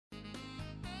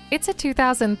It's a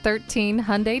 2013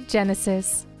 Hyundai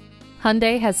Genesis.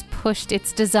 Hyundai has pushed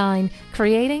its design,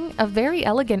 creating a very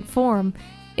elegant form.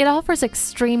 It offers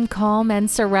extreme calm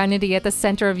and serenity at the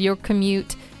center of your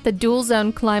commute. The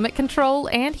dual-zone climate control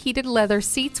and heated leather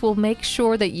seats will make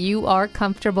sure that you are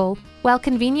comfortable, while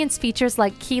convenience features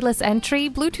like keyless entry,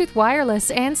 Bluetooth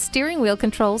wireless, and steering wheel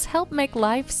controls help make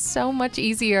life so much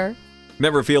easier.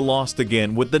 Never feel lost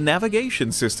again with the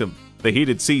navigation system. The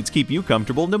heated seats keep you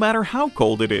comfortable no matter how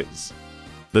cold it is.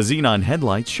 The xenon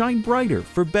headlights shine brighter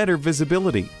for better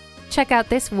visibility. Check out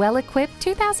this well-equipped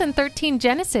 2013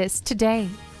 Genesis today.